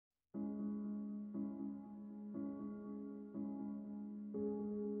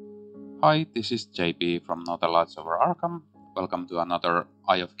Hi, this is JP from No Lights Over Arkham. Welcome to another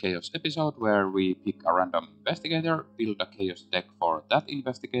Eye of Chaos episode where we pick a random investigator, build a chaos deck for that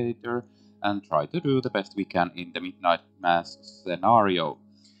investigator, and try to do the best we can in the Midnight Mass scenario.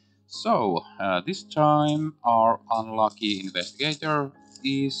 So, this time our unlucky investigator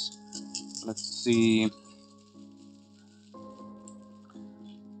is, let's see,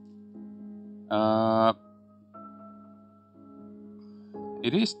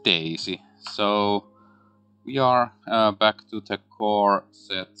 it is Daisy. So we are back to the core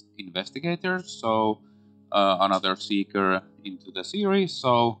set investigators, so another seeker into the series.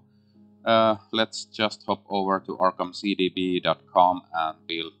 So let's just hop over to Arkhamdb.com and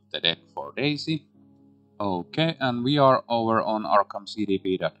build the deck for Daisy. Okay, and we are over on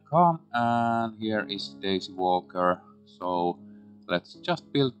Arkhamdb.com, and here is Daisy Walker. So let's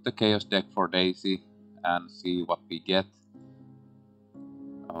just build the chaos deck for Daisy and see what we get.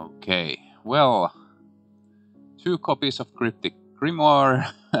 Okay, well, 2 copies of Cryptic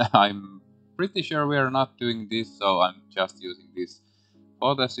Grimoire. I'm pretty sure we are not doing this, so I'm just using this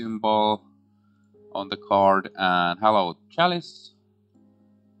for the symbol on the card. And Hallowed Chalice,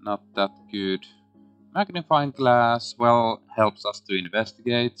 not that good. Magnifying Glass, well, helps us to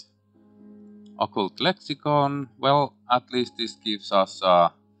investigate. Occult Lexicon, well, at least this gives us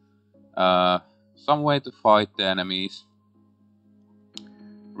some way to fight the enemies.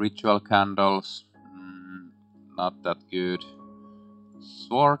 Ritual Candles, not that good.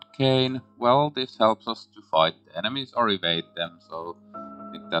 Sword Cane, well, this helps us to fight the enemies or evade them, so I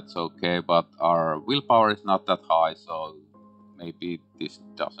think that's okay, but our willpower is not that high, so maybe this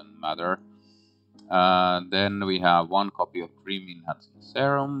doesn't matter. Then we have 1 copy of Dream Enhancing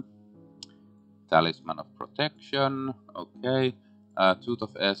Serum, Talisman of Protection, okay, Tooth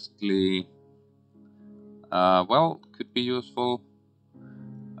of Escli, well, could be useful.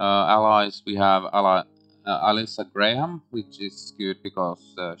 Allies, we have Alyssa Graham, which is good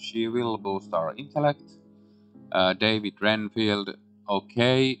because she will boost our intellect. David Renfield,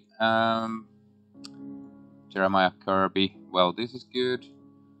 okay. Jeremiah Kirby, well, this is good.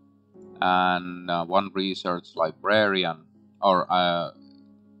 And 1 research librarian, or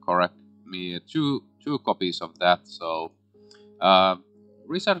correct me, two copies of that. So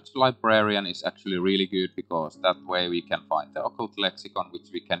research librarian is actually really good because that way we can find the occult lexicon, which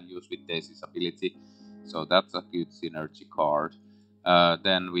we can use with Daisy's ability. So that's a good synergy card.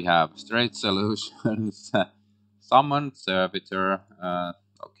 Then we have Straight Solutions, Summoned Servitor,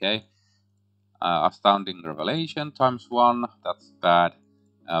 okay. Astounding Revelation ×1, that's bad.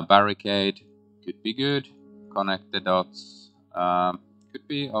 Barricade could be good. Connect the Dots could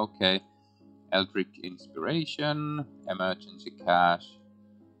be okay. Eldritch Inspiration, Emergency Cache,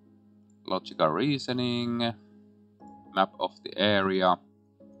 Logical Reasoning, Map of the Area,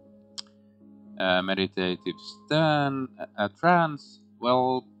 Meditative Trance,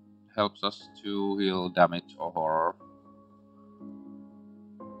 well, helps us to heal damage or horror.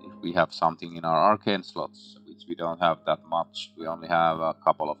 If we have something in our arcane slots, which we don't have that much, we only have a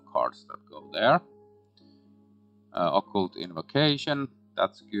couple of cards that go there. Occult Invocation,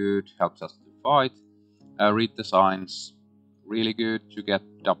 that's good, helps us to fight. Read the Signs, really good to get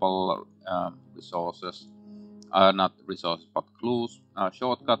double resources. Not resources, but clues.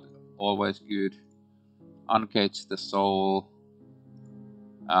 Shortcut, always good. Uncage the Soul.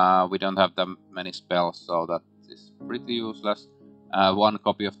 We don't have that many spells, so that is pretty useless. 1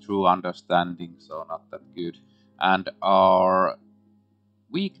 copy of True Understanding, so not that good. And our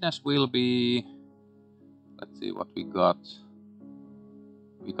weakness will be... Let's see what we got.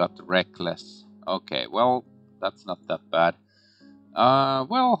 We got Reckless. Okay, well, that's not that bad.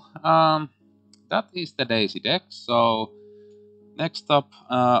 That is the Daisy deck, so next up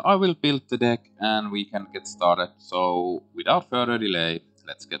I will build the deck and we can get started. So without further delay,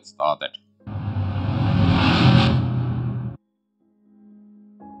 let's get started.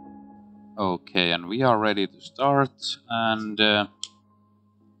 Okay, and we are ready to start, and I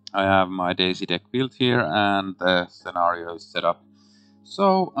have my Daisy deck built here and the scenario is set up.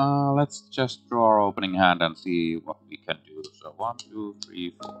 So let's just draw our opening hand and see what we can do. So 1, 2,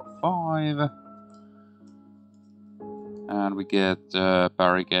 3, 4, 5. And we get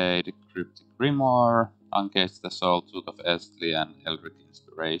Barricade, Cryptic Grimoire, Uncage the Soul, Tooth of Escli, and Eldritch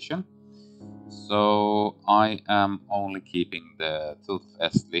Inspiration. So I am only keeping the Tooth of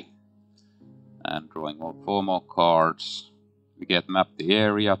Escli and drawing 4 more cards. We get Map the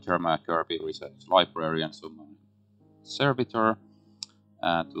Area, Jeremiah Kirby, Research Librarian, Summon Servitor,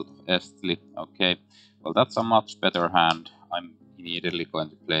 and Tooth of Escli. Okay, well, that's a much better hand. I'm immediately going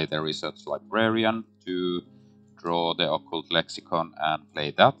to play the Research Librarian to draw the Occult Lexicon and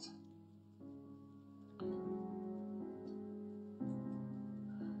play that.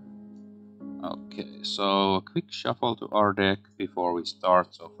 Okay, so a quick shuffle to our deck before we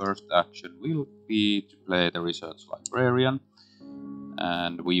start. So first action will be to play the Research Librarian,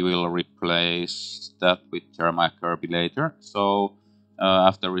 and we will replace that with Termite Kirby later. So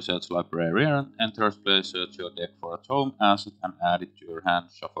after Research Librarian enters play, search your deck for a tome asset and add it to your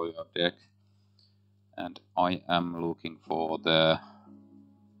hand, shuffle your deck. And I am looking for the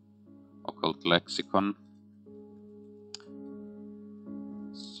Occult Lexicon.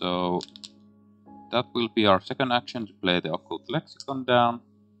 So that will be our second action, to play the Occult Lexicon down.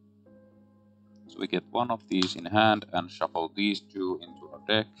 So we get one of these in hand and shuffle these two into our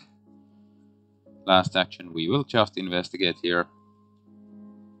deck. Last action, we will just investigate here.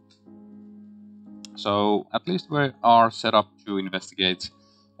 So at least we are set up to investigate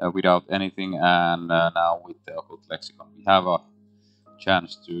without anything, and now with the Occult Lexicon we have a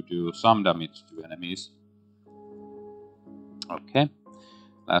chance to do some damage to enemies. Okay.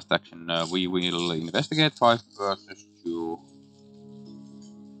 Last action, we will investigate 5 versus 2.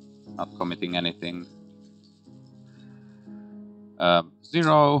 Not committing anything.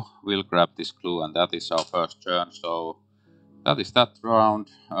 0, we'll grab this clue, and that is our first turn. So that is that round.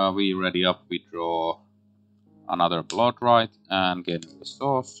 We ready up, we draw another blood right and gain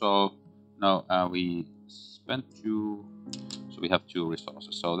resource. So no, we spent 2, so we have 2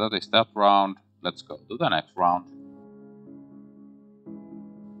 resources. So that is that round. Let's go to the next round.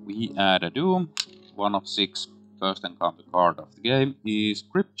 We add a Doom, 1 of 6. First encounter card of the game is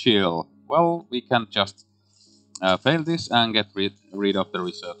Grip Chill. Well, we can just fail this and get rid of the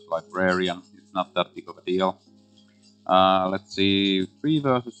Research Librarian. It's not that big of a deal. Let's see, 3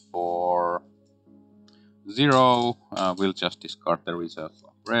 versus 4. 0. We'll just discard the Research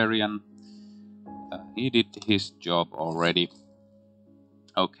Librarian. He did his job already.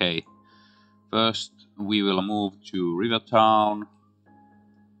 Okay. First, we will move to Rivertown.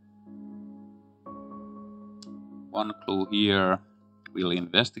 1 clue here. We'll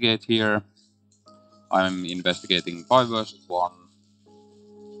investigate here. I'm investigating 5 versus 1.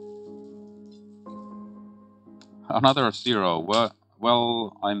 Another 0.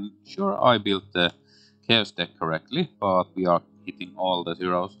 Well, I'm sure I built the Chaos deck correctly, but we are hitting all the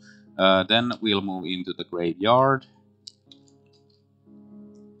zeros. Then we'll move into the graveyard.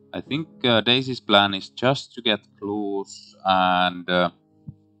 I think Daisy's plan is just to get clues and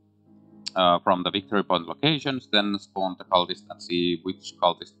from the victory point locations, then spawn the cultist and see which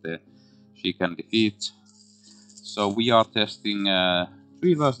cultist she can defeat. So we are testing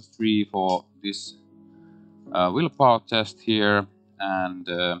 3 versus 3 for this willpower test here, and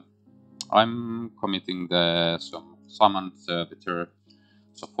I'm committing the summoned servitor.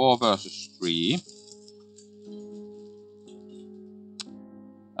 So 4 versus 3.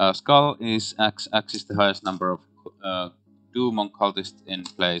 Skull is axis the highest number of Doom on cultists in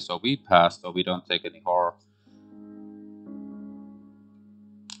play, so we pass, so we don't take any horror.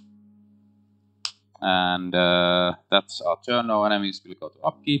 And that's our turn. No enemies will go to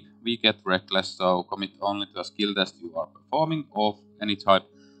upkeep. We get Reckless, so commit only to a skill test you are performing of any type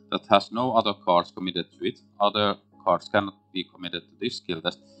that has no other cards committed to it. Other cards cannot be committed to this skill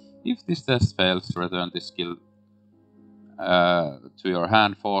test. If this test fails, return this skill to your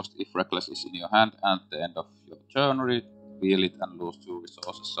hand forced if Reckless is in your hand, and at the end of your turn reveal it and lose 2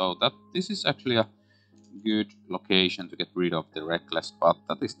 resources. So this is actually a good location to get rid of the Reckless, but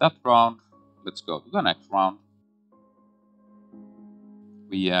that is that round. Let's go to the next round.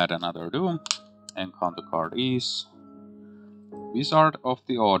 We add another Doom. Encounter card is Wizard of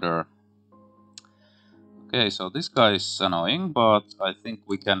the Order. Okay, so this guy is annoying, but I think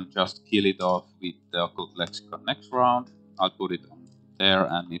we can just kill it off with the Occult Lexicon next round. I'll put it on there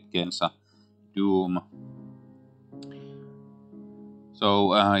and it gains a Doom.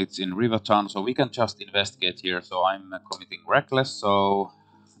 So it's in Rivertown, so we can just investigate here. So I'm committing Reckless, so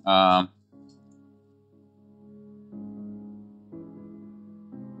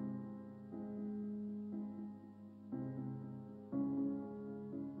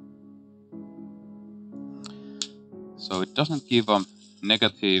so it doesn't give a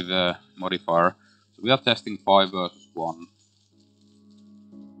negative modifier. So we are testing 5 versus 1.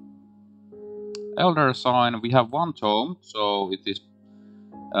 Elder Sign, we have 1 tome, so it is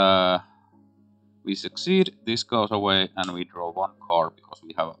we succeed, this goes away, and we draw 1 card because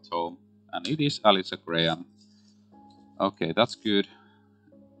we have a tome, and it is Alicia Graham. Okay, that's good.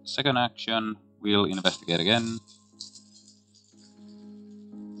 Second action, we'll investigate again.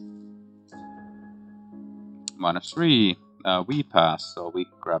 -3, we pass, so we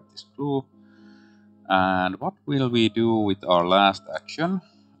grab this clue. And what will we do with our last action?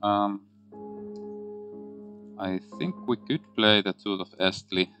 I think we could play the Tooth of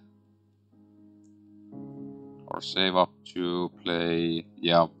Estli. Or save up to play.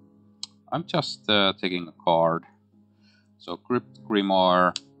 Yeah, I'm just taking a card. So Crypt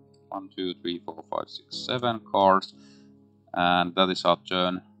Grimoire, 1, 2, 3, 4, 5, 6, 7 cards, and that is our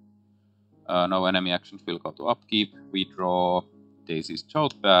turn. No enemy actions will go to upkeep. We draw Daisy's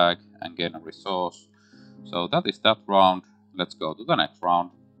tote bag and gain a resource. So that is that round. Let's go to the next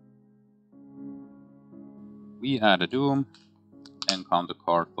round. We add a Doom. Encounter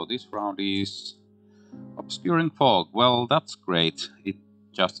card for this round is Obscuring Fog. Well, that's great. It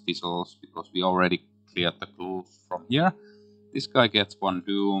just fizzles because we already cleared the clues from here. This guy gets 1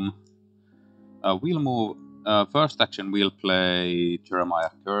 Doom. We'll move. First action, we'll play Jeremiah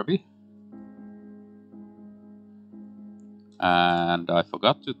Kirby. And I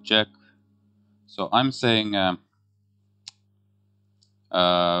forgot to check. So I'm saying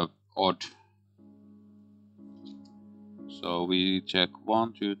odd. So we check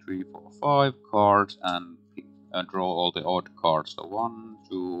 1, 2, 3, 4, 5 cards and draw all the odd cards. So 1,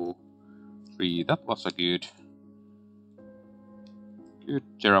 2, 3. That was a good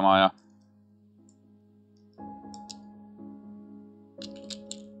Jeremiah.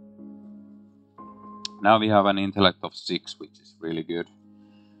 Now we have an intellect of 6, which is really good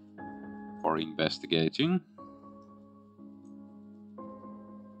for investigating.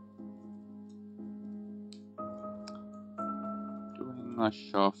 Doing a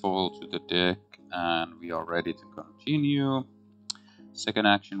shuffle to the deck, and we are ready to continue. Second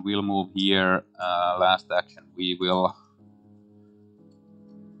action, we'll move here. Last action, we will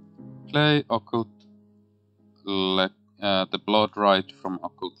play Occult the Blood Rite from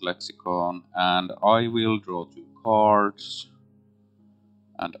Occult Lexicon, and I will draw 2 cards,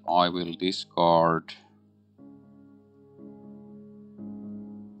 and I will discard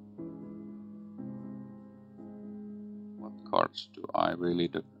what cards do I really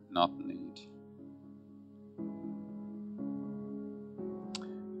do not need?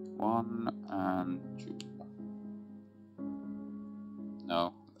 1 and 2.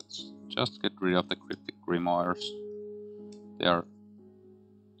 No, let's just get rid of the Cryptic Grimoires. They are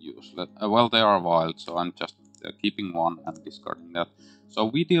useless. Well, they are wild, so I'm just keeping 1 and discarding that. So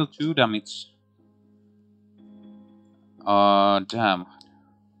we deal 2 damage. Damn.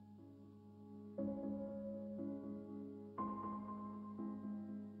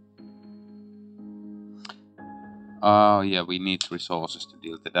 Yeah, we need resources to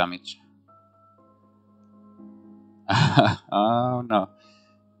deal the damage. Oh no.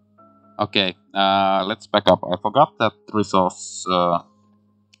 Okay, let's back up. I forgot that resource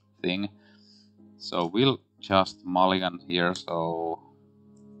thing. So we'll just mulligan here, so...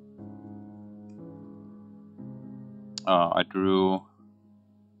 I drew...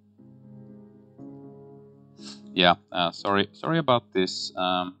 Yeah, sorry about this.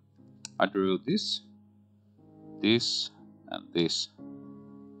 I drew this, and this.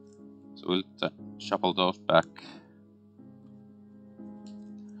 So we'll shuffle those back.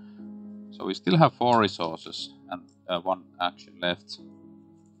 So we still have 4 resources and 1 action left.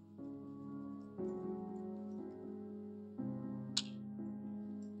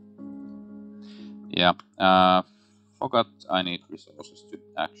 Yeah, forgot I need resources to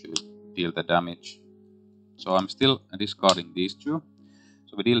actually deal the damage. So I'm still discarding these 2.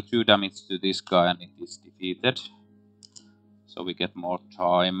 So we deal 2 damage to this guy and it is defeated. So we get more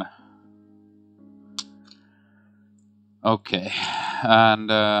time. Okay, and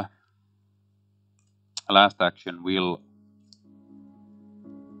last action we'll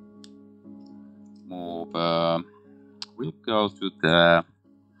move. We'll go to the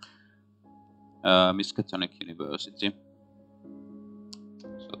Miskatonic University.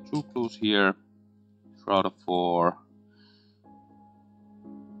 So 2 clues here. Shroud of 4.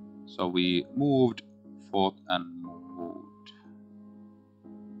 So we moved, fought, and moved.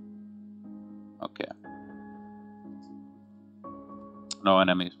 Okay. No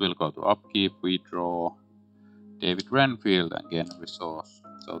enemies will go to upkeep. We draw David Renfield and gain a resource.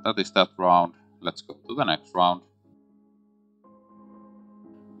 So that is that round. Let's go to the next round.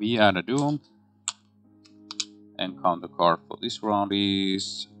 We add a Doom. Encounter card for this round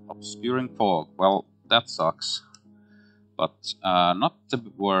is Obscuring Fog. Well, that sucks. But not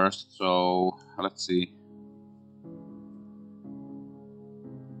the worst, so let's see.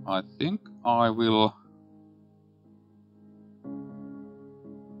 I think I will...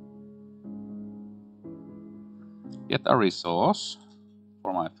 get a resource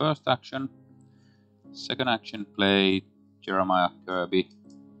for my first action. Second action, play Jeremiah Kirby.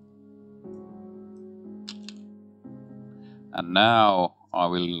 And now I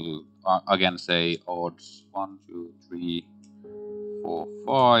will again say odds 1, 2, 3, 4,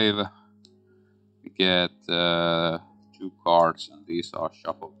 5. We get 2 cards, and these are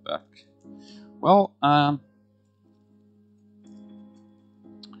shuffled back. Well,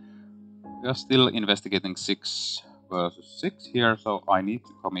 we are still investigating 6 versus 6 here, so I need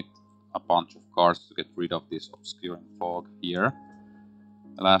to commit a bunch of cards to get rid of this obscuring fog here.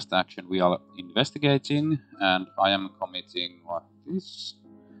 The last action we are investigating, and I am committing what this.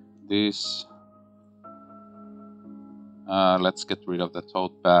 Let's get rid of the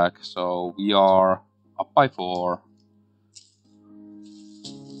tote bag. So we are up by 4.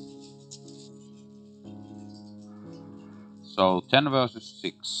 So 10 versus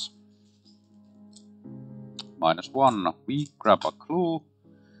 6. -1. We grab a clue.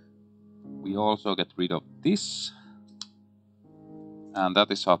 We also get rid of this. And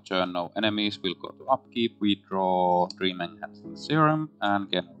that is our turn. No enemies. We'll go to upkeep. We draw Dream Enhancing Serum and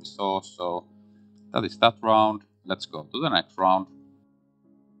get a resource. So that is that round. Let's go to the next round.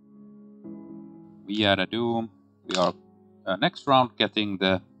 We add a Doom. We are next round getting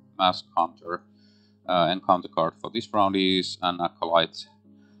the Mask Hunter encounter card for this round is an Acolyte.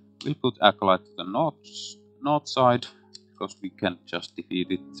 We'll put Acolyte to the north side because we can just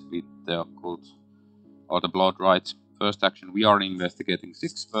defeat it with the Occult or the Blood Rite. First action we are investigating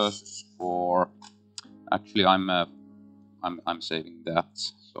 6 versus 4. Actually, I'm saving that.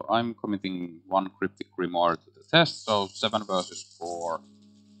 So I'm committing 1 Cryptic Grimoire to the test. So 7 versus 4.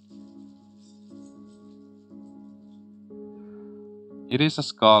 It is a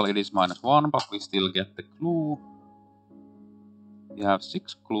skull, it is -1, but we still get the clue. We have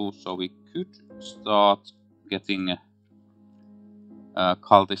 6 clues, so we could start getting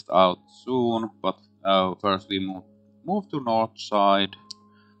cultist out soon, but first we move to north side.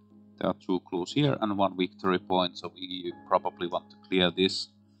 There are 2 clues here and 1 victory point, so we probably want to clear this.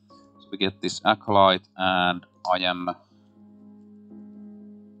 So we get this Acolyte, and I am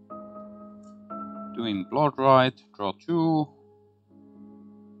doing Blood Rite, draw 2.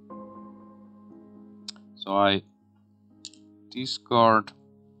 So I discard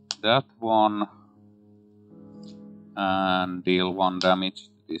that one and deal 1 damage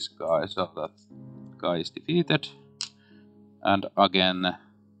to this guy, so that guy is defeated. And again,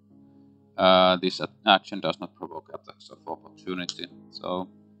 this action does not provoke attacks of opportunity. So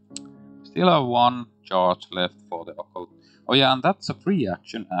still have 1 charge left for the Occult. Oh yeah, and that's a free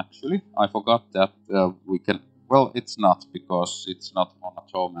action actually. I forgot that we can... Well, it's not, because it's not on a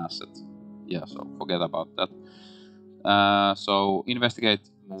tome asset. Yeah, so forget about that. So investigate,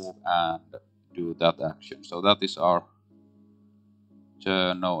 move, and do that action. So that is our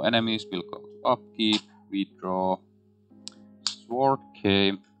turn. No enemies. We'll go to upkeep. We draw Sword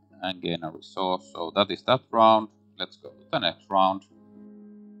Came and gain a resource. So that is that round. Let's go to the next round.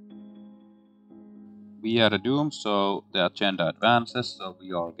 We add a Doom, so the agenda advances. So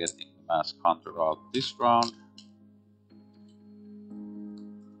we are getting the Mask Hunter out this round.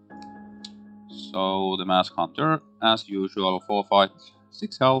 So the Mask Hunter, as usual, 4 fight,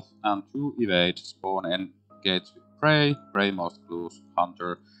 6 health, and 2 evade. Spawn engage with Prey. Prey most clues.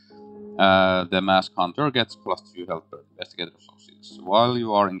 Hunter. The Mask Hunter gets +2 health per investigator, so 6. While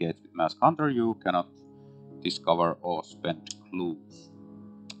you are engaged with Mask Hunter, you cannot discover or spend clues.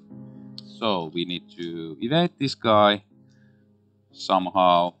 So we need to evade this guy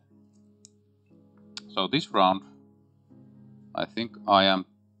somehow. So this round, I think I am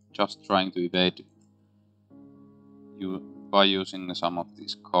just trying to evade you by using some of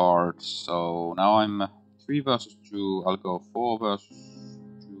these cards. So now I'm 3 versus 2. I'll go 4 versus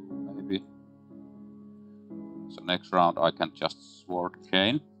 2 maybe. So next round I can just Sword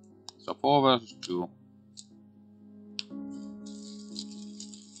Cane. So 4 versus 2.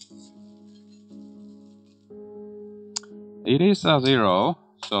 It is a 0,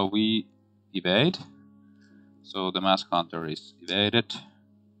 so we evade. So the Mask Hunter is evaded.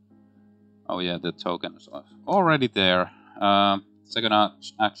 Oh yeah, the tokens are already there. Second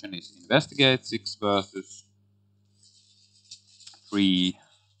action is investigate, 6 versus 3.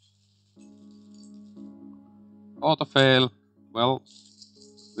 Auto fail. Well,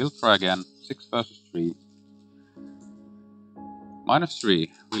 we'll try again. 6 versus 3.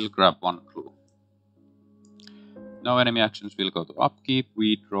 -3. We'll grab 1 clue. No enemy actions. We'll go to upkeep.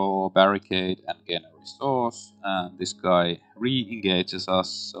 We draw barricade and gain a resource. And this guy re-engages us.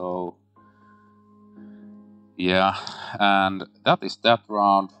 So yeah, and that is that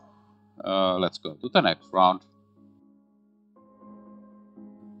round. Let's go to the next round.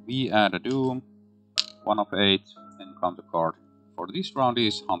 We add a Doom, 1 of 8, encounter card. For this round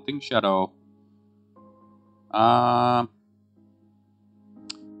is Hunting Shadow.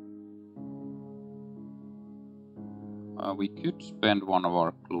 We could spend 1 of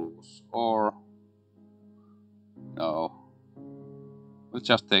our clues, or No. We'll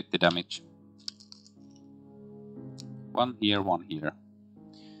just take the damage. One here, one here.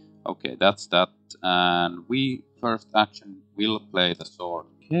 Okay, that's that. And we, first action, will play the Sword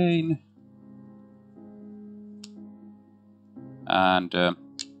Cane. And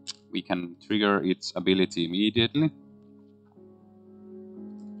we can trigger its ability immediately.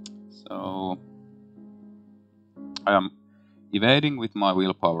 So I am evading with my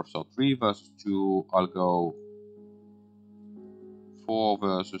willpower, so 3 versus 2, I'll go 4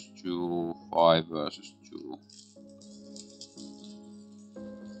 versus 2, 5 versus 2.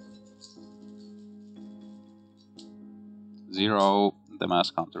 Zero, the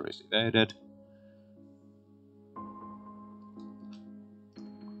mass counter is evaded.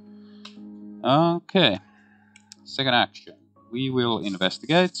 Okay, second action. We will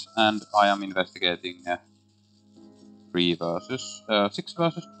investigate, and I am investigating 6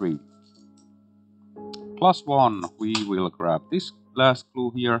 versus 3. +1, we will grab this last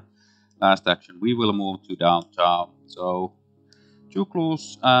clue here. Last action, we will move to downtown. So 2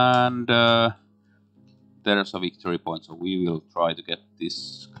 clues, and there's a victory point, so we will try to get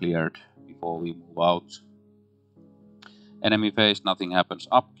this cleared before we move out. Enemy phase, nothing happens.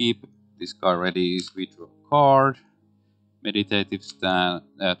 Upkeep, this guy ready is we draw a card. Meditative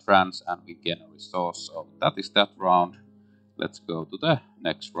trance, and we gain a resource. So that is that round. Let's go to the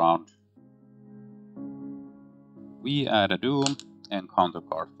next round. We add a Doom, encounter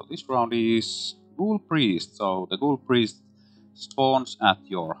card for this round is Ghoul Priest. So the Ghoul Priest spawns at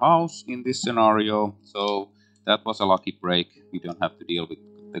your house in this scenario. So that was a lucky break. We don't have to deal with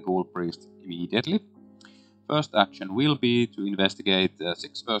the Ghoul Priest immediately. First action will be to investigate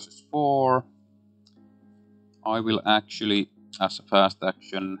 6 versus 4. I will actually, as a fast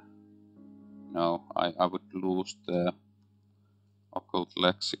action, no, I would lose the Occult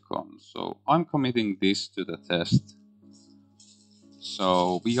Lexicon. So I'm committing this to the test.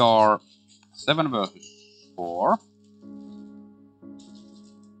 So we are 7 versus 4.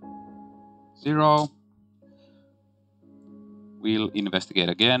 0. We'll investigate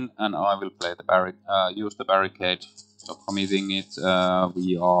again, and I will play the use the barricade. So committing it,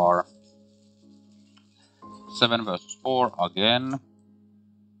 we are 7 versus 4 again.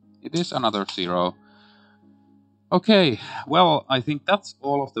 It is another 0. Okay, well, I think that's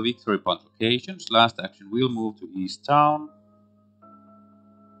all of the victory point locations. Last action, we'll move to East Town.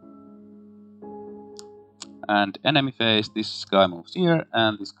 And enemy phase, this guy moves here,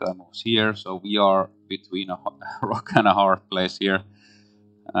 and this guy moves here. So we are between a rock and a hard place here.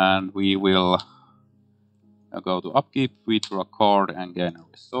 And we will go to upkeep, we draw a card and gain a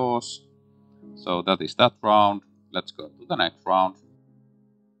resource. So that is that round. Let's go to the next round.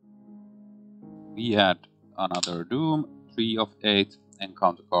 We add another Doom, 3 of 8.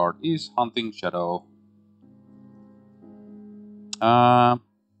 Encounter card is Hunting Shadow. Oh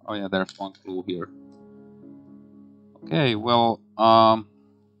yeah, there's one clue here. Okay, well,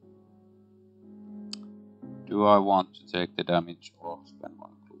 do I want to take the damage or spend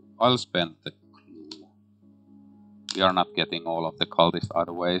one clue? I'll spend the clue. We are not getting all of the cultists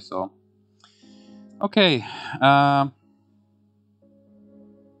either way, so... Okay, I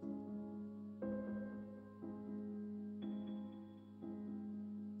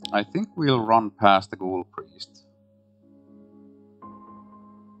think we'll run past the Ghoul Priest.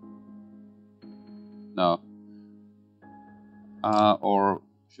 No. Or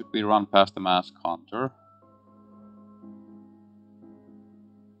should we run past the Mask Hunter?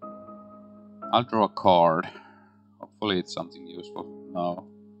 I'll draw a card. Hopefully it's something useful. No.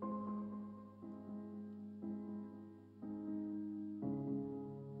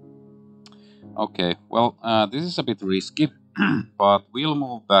 Okay, well, this is a bit risky, but we'll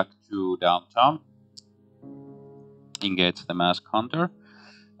move back to downtown. Engage the Mask Hunter.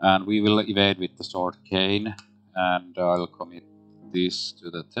 And we will evade with the Sword Cane. And I'll commit this to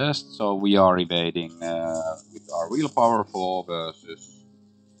the test. So we are evading with our willpower 4 versus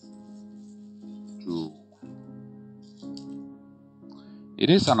 2. It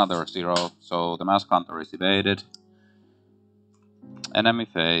is another 0, so the Mask Hunter is evaded. Enemy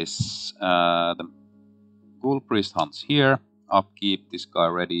phase. The Ghoul Priest hunts here. Upkeep, this guy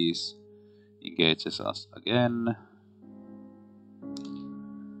readies. Engages us again.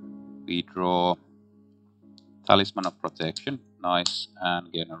 We draw Talisman of Protection. Nice,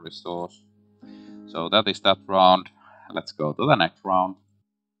 and gain a resource. So that is that round. Let's go to the next round.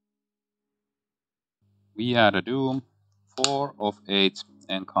 We add a Doom. 4 of 8.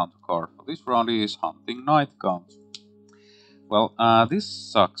 Encounter card for this round is Hunting Night Count. Well, this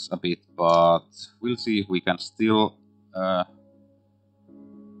sucks a bit, but we'll see if we can still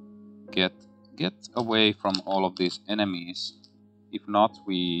get get away from all of these enemies. If not,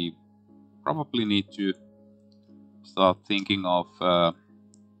 we probably need to start thinking of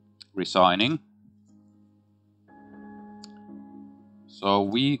resigning. So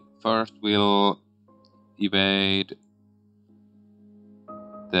we first will evade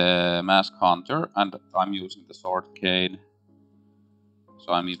the Mask Hunter, and I'm using the Sword Cane.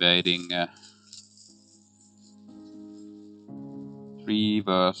 So I'm evading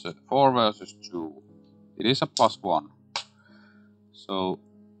 4 versus 2. It is a +1. So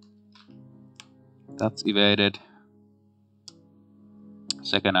that's evaded.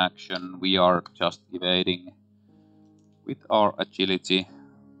 Second action, we are just evading with our agility.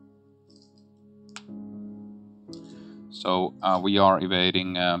 So we are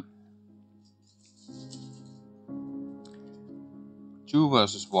evading 2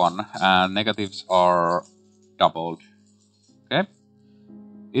 versus 1, and negatives are doubled. Okay.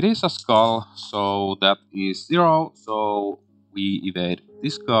 It is a skull, so that is 0, so we evade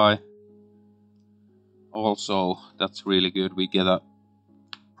this guy. Also, that's really good, we get a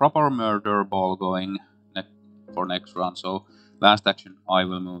proper murder ball going for next round. So last action, I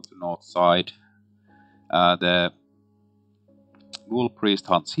will move to north side. The Ghoul Priest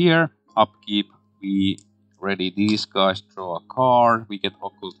hunts here. Upkeep, we ready these guys, draw a card, we get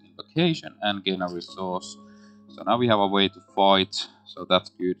Occult Invocation and gain a resource. So now we have a way to fight, so that's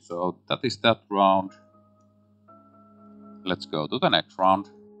good. So that is that round. Let's go to the next round.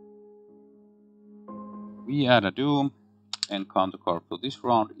 We add a Doom. Encounter card for this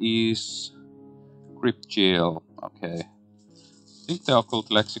round is Crypt Jail. Okay. I think the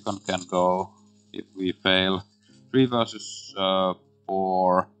Occult Lexicon can go if we fail. 3 versus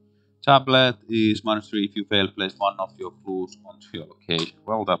 4. Tablet is -3 if you fail, place one of your clues onto your location.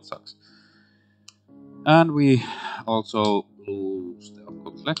 Well, that sucks. And we also lose the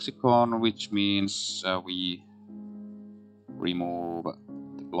Occult Lexicon, which means we remove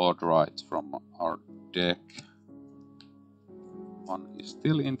the Blood Rite from our deck. One is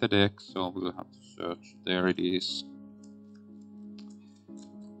still in the deck, so we'll have to search. There it is.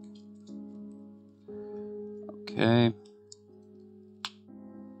 Okay.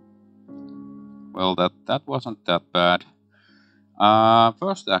 Well, that wasn't that bad.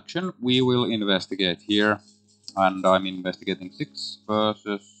 First action, we will investigate here, and I'm investigating 6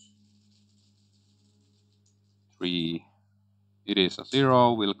 versus 3. It is a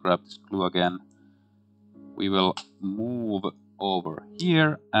 0. We'll grab this clue again. We will move over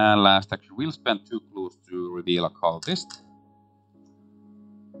here, and last action, we'll spend 2 clues to reveal a cultist.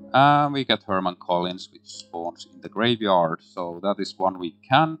 And we get Herman Collins, which spawns in the graveyard, so that is one we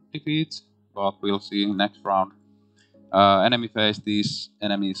can defeat, but we'll see next round. Enemy phase, these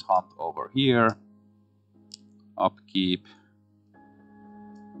enemies hunt over here. Upkeep.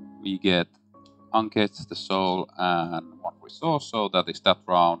 We get Uncatch the Soul and 1 resource, so that is that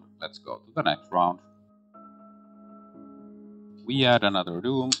round. Let's go to the next round. We add another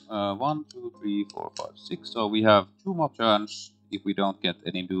Doom. 1, 2, 3, 4, 5, 6. So we have 2 more turns if we don't get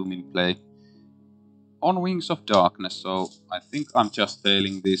any Doom in play. On Wings of Darkness, so I think I'm just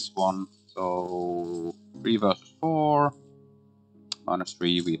failing this one. So 3 versus 4.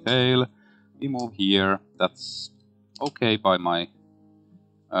 -3 we fail. We move here. That's okay by me.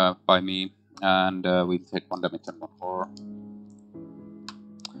 And we take 1 damage and 1 horror.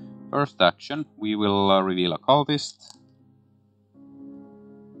 First action, we will reveal a cultist.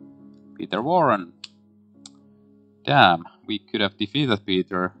 Peter Warren. Damn, we could have defeated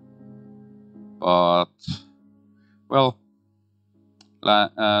Peter. But, well,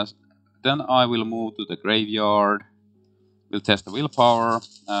 then I will move to the graveyard. We'll test the willpower.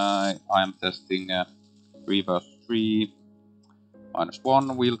 I'm testing 3 versus 3.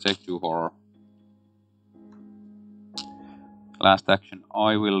 -1, we'll take 2 horror. Last action,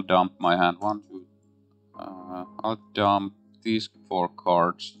 I will dump my hand. 1, 2. I'll dump these 4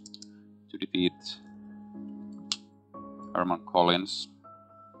 cards to defeat Herman Collins.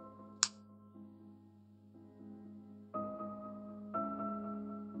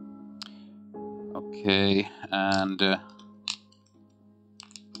 Okay, and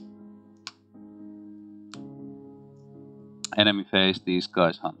enemy phase, these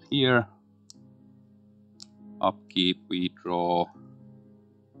guys hunt here. Upkeep, we draw,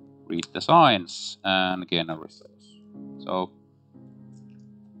 read the signs, and gain a resource. So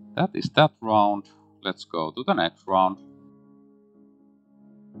that is that round. Let's go to the next round.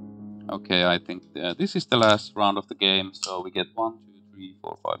 Okay, I think this is the last round of the game. So we get 1, 2, 3,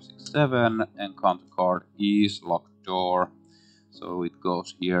 4, 5, 6, 7. Encounter card is Locked Door. So it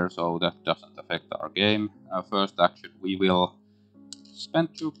goes here, so that doesn't affect our game. First action, we will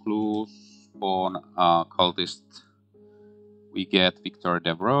spend 2 clues spawn cultist, we get Victor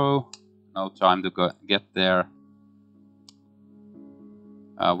Devereaux. No time to get there.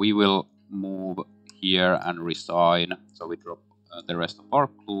 We will move here and resign. So we drop the rest of our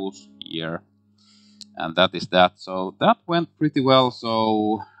clues here. And that is that. So that went pretty well.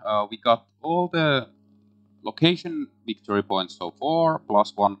 So we got all the location victory points so far,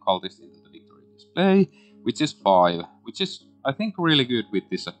 plus 1 cultist into the victory display, which is 5, which is, I think, really good with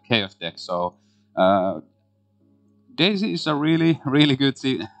this chaos deck. So Daisy is a really good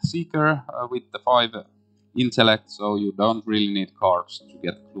seeker with the 5 intellect, so you don't really need cards to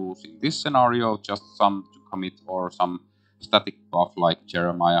get clues in this scenario, just some to commit or some static buff like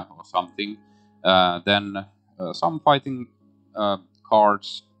Jeremiah or something. Then some fighting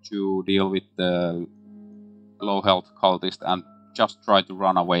cards to deal with the low health cultist and just try to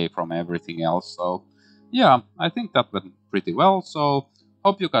run away from everything else. So yeah, I think that went pretty well. So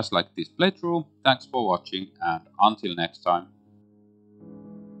hope you guys liked this playthrough. Thanks for watching, and until next time.